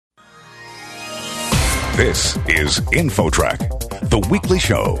This is InfoTrack, the weekly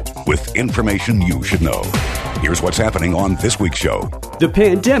show with information you should know. Here's what's happening on this week's show. The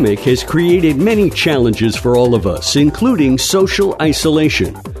pandemic has created many challenges for all of us, including social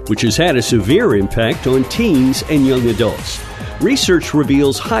isolation, which has had a severe impact on teens and young adults. Research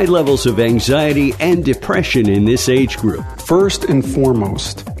reveals high levels of anxiety and depression in this age group. First and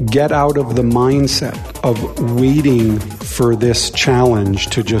foremost, get out of the mindset of waiting for this challenge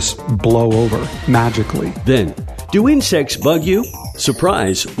to just blow over magically. Then, do insects bug you?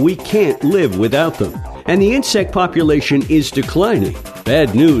 Surprise, we can't live without them. And the insect population is declining.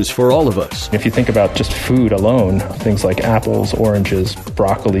 Bad news for all of us. If you think about just food alone, things like apples, oranges,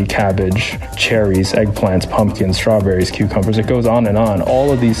 broccoli, cabbage, cherries, eggplants, pumpkins, strawberries, cucumbers, it goes on and on.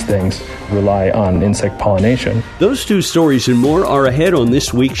 All of these things rely on insect pollination. Those two stories and more are ahead on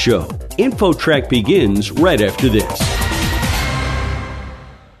this week's show. InfoTrack begins right after this.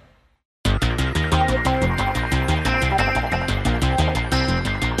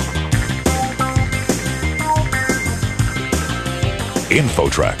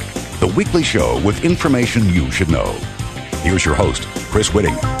 InfoTrack, the weekly show with information you should know. Here's your host, Chris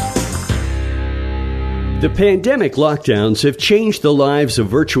Whitting. The pandemic lockdowns have changed the lives of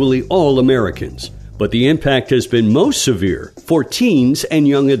virtually all Americans, but the impact has been most severe for teens and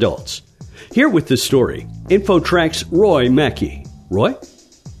young adults. Here with the story, InfoTrack's Roy Mackey. Roy?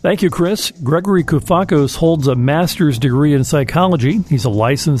 Thank you, Chris. Gregory Koufakos holds a master's degree in psychology. He's a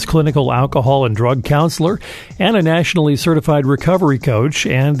licensed clinical alcohol and drug counselor and a nationally certified recovery coach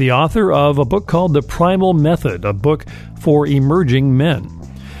and the author of a book called The Primal Method, a book for emerging men.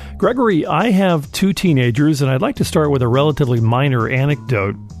 Gregory, I have two teenagers, and I'd like to start with a relatively minor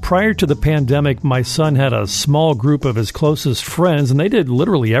anecdote. Prior to the pandemic, my son had a small group of his closest friends, and they did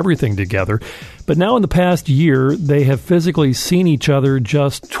literally everything together. But now in the past year, they have physically seen each other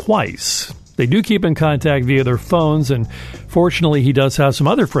just twice. They do keep in contact via their phones, and fortunately, he does have some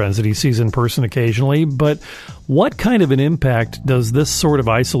other friends that he sees in person occasionally. But what kind of an impact does this sort of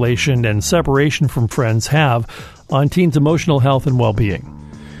isolation and separation from friends have on teens' emotional health and well-being?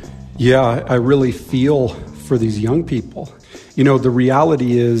 Yeah, I really feel for these young people. You know, the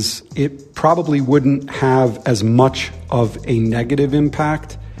reality is it probably wouldn't have as much of a negative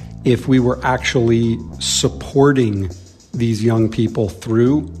impact if we were actually supporting these young people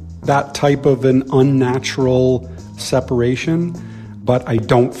through that type of an unnatural separation. But I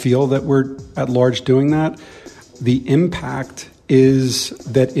don't feel that we're at large doing that. The impact is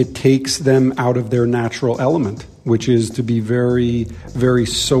that it takes them out of their natural element, which is to be very, very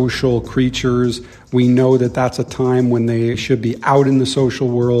social creatures. We know that that's a time when they should be out in the social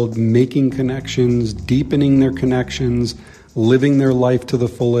world, making connections, deepening their connections, living their life to the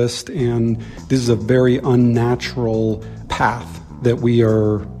fullest. And this is a very unnatural path that we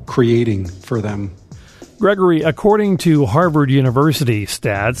are creating for them. Gregory, according to Harvard University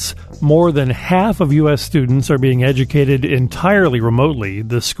stats, more than half of U.S. students are being educated entirely remotely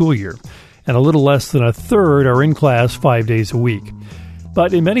this school year, and a little less than a third are in class 5 days a week.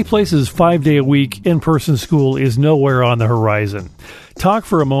 But in many places, 5-day-a-week in-person school is nowhere on the horizon. Talk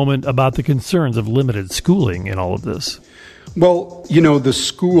for a moment about the concerns of limited schooling in all of this. Well, you know, the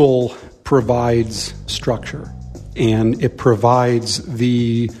school provides structure, and it provides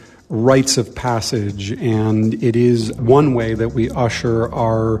the rites of passage, and it is one way that we usher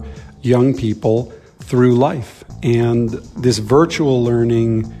our young people through life. And this virtual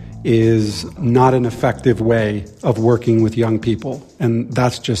learning is not an effective way of working with young people, and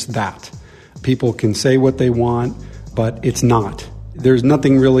that's just that. People can say what they want, but it's not. There's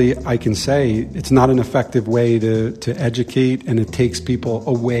nothing really I can say. It's not an effective way to educate, and it takes people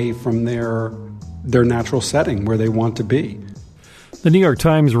away from their natural setting where they want to be. The New York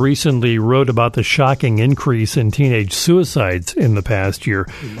Times recently wrote about the shocking increase in teenage suicides in the past year.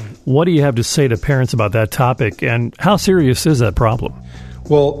 What do you have to say to parents about that topic, and how serious is that problem?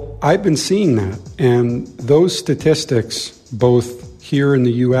 Well, I've been seeing that, and those statistics, both here in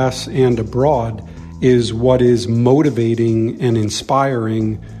the U.S. and abroad, is what is motivating and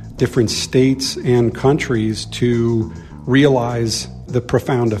inspiring different states and countries to realize the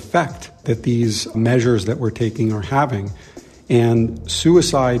profound effect that these measures that we're taking are having. And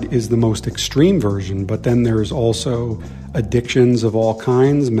suicide is the most extreme version, but then there's also addictions of all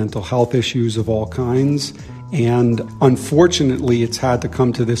kinds, mental health issues of all kinds. And unfortunately, it's had to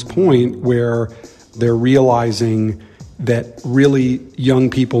come to this point where they're realizing that really young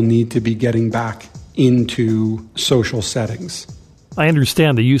people need to be getting back into social settings. I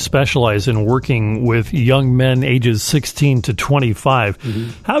understand that you specialize in working with young men ages 16 to 25.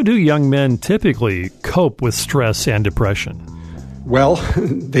 Mm-hmm. How do young men typically cope with stress and depression? Well,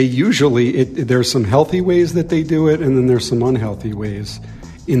 they usually, there's some healthy ways that they do it, and then there's some unhealthy ways.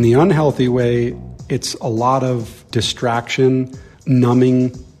 In the unhealthy way, it's a lot of distraction,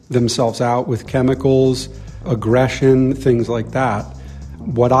 numbing themselves out with chemicals, aggression, things like that.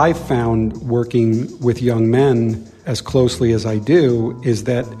 What I've found working with young men as closely as I do is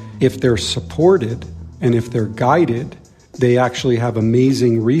that if they're supported and if they're guided, they actually have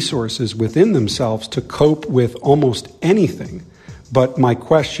amazing resources within themselves to cope with almost anything. But my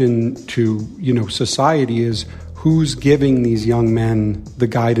question to, society is, who's giving these young men the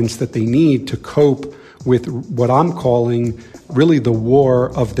guidance that they need to cope with what I'm calling really the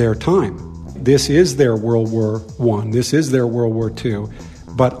war of their time? This is their World War I. This is their World War II.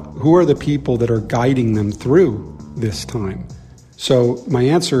 But who are the people that are guiding them through this time? So my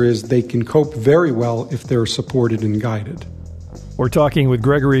answer is they can cope very well if they're supported and guided. We're talking with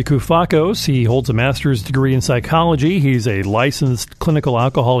Gregory Koufakos. He holds a master's degree in psychology. He's a licensed clinical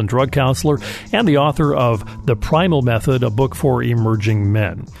alcohol and drug counselor and the author of The Primal Method, a book for emerging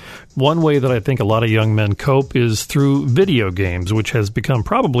men. One way that I think a lot of young men cope is through video games, which has become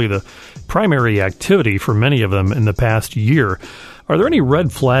probably the primary activity for many of them in the past year. Are there any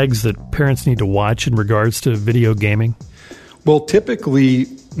red flags that parents need to watch in regards to video gaming? Well, typically,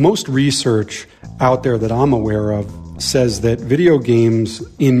 most research out there that I'm aware of says that video games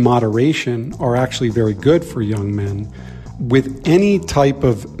in moderation are actually very good for young men. With any type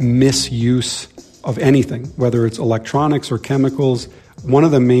of misuse of anything, whether it's electronics or chemicals, one of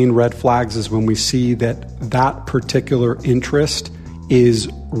the main red flags is when we see that particular interest is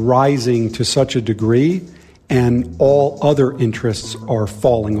rising to such a degree and all other interests are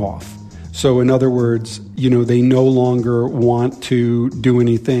falling off. So in other words, they no longer want to do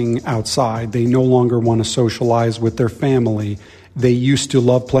anything outside. They no longer want to socialize with their family. They used to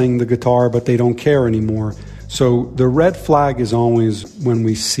love playing the guitar, but they don't care anymore. So the red flag is always when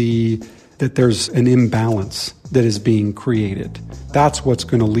we see that there's an imbalance that is being created. That's what's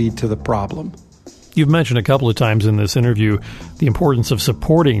going to lead to the problem. You've mentioned a couple of times in this interview the importance of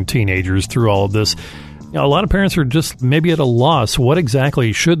supporting teenagers through all of this. A lot of parents are just maybe at a loss. What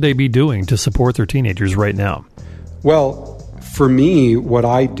exactly should they be doing to support their teenagers right now? Well, for me, what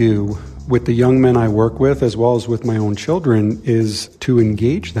I do with the young men I work with, as well as with my own children, is to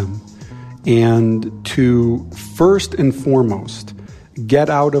engage them and to first and foremost get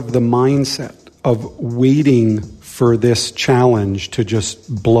out of the mindset of waiting for this challenge to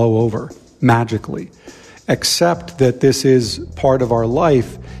just blow over magically. Accept that this is part of our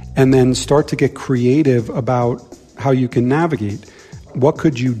life and then start to get creative about how you can navigate. What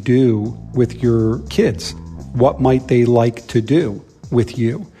could you do with your kids? What might they like to do with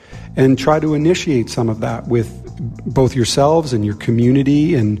you? And try to initiate some of that with both yourselves and your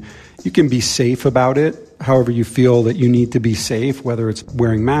community, and you can be safe about it, however you feel that you need to be safe, whether it's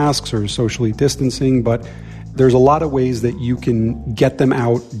wearing masks or socially distancing, but there's a lot of ways that you can get them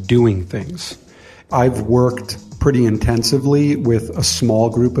out doing things. I've worked pretty intensively with a small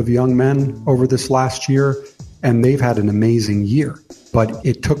group of young men over this last year, and they've had an amazing year. But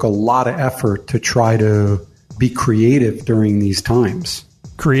it took a lot of effort to try to be creative during these times.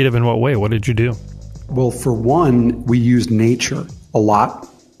 Creative in what way? What did you do? Well, for one, we used nature a lot,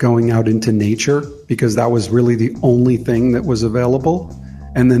 going out into nature, because that was really the only thing that was available.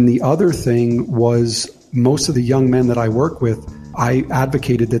 And then the other thing was most of the young men that I work with, I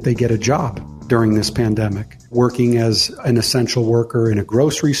advocated that they get a job during this pandemic, working as an essential worker in a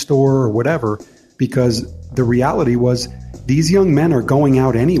grocery store or whatever, because the reality was these young men are going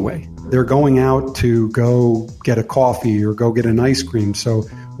out anyway. They're going out to go get a coffee or go get an ice cream. So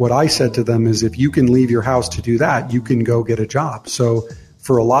what I said to them is, if you can leave your house to do that, you can go get a job. So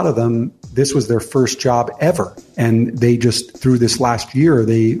for a lot of them, this was their first job ever. And they just, through this last year,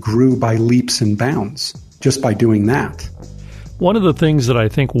 they grew by leaps and bounds just by doing that. One of the things that I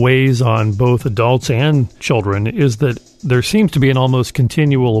think weighs on both adults and children is that there seems to be an almost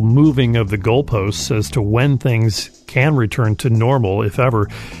continual moving of the goalposts as to when things can return to normal, if ever,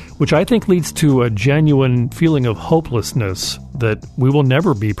 which I think leads to a genuine feeling of hopelessness that we will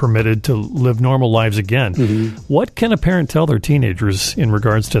never be permitted to live normal lives again. Mm-hmm. What can a parent tell their teenagers in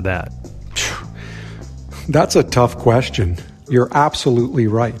regards to that? That's a tough question. You're absolutely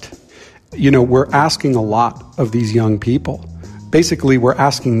right. We're asking a lot of these young people. Basically, we're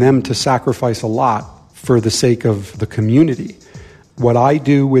asking them to sacrifice a lot for the sake of the community. What I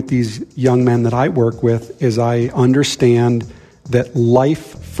do with these young men that I work with is I understand that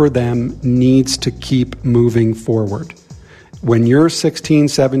life for them needs to keep moving forward. When you're 16,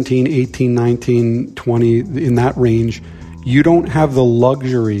 17, 18, 19, 20, in that range, you don't have the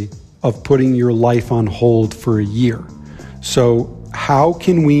luxury of putting your life on hold for a year. So how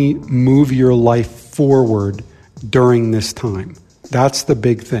can we move your life forward during this time? That's the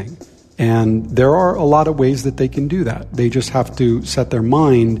big thing. And there are a lot of ways that they can do that. They just have to set their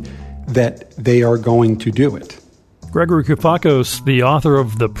mind that they are going to do it. Gregory Koufakos, the author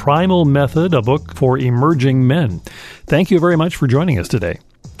of The Primal Method, a book for emerging men. Thank you very much for joining us today.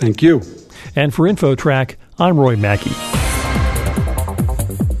 Thank you. And for InfoTrack, I'm Roy Mackey.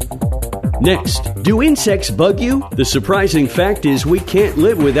 Next, do insects bug you? The surprising fact is we can't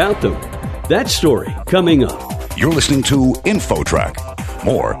live without them. That story coming up. You're listening to InfoTrack.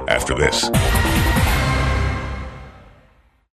 More after this.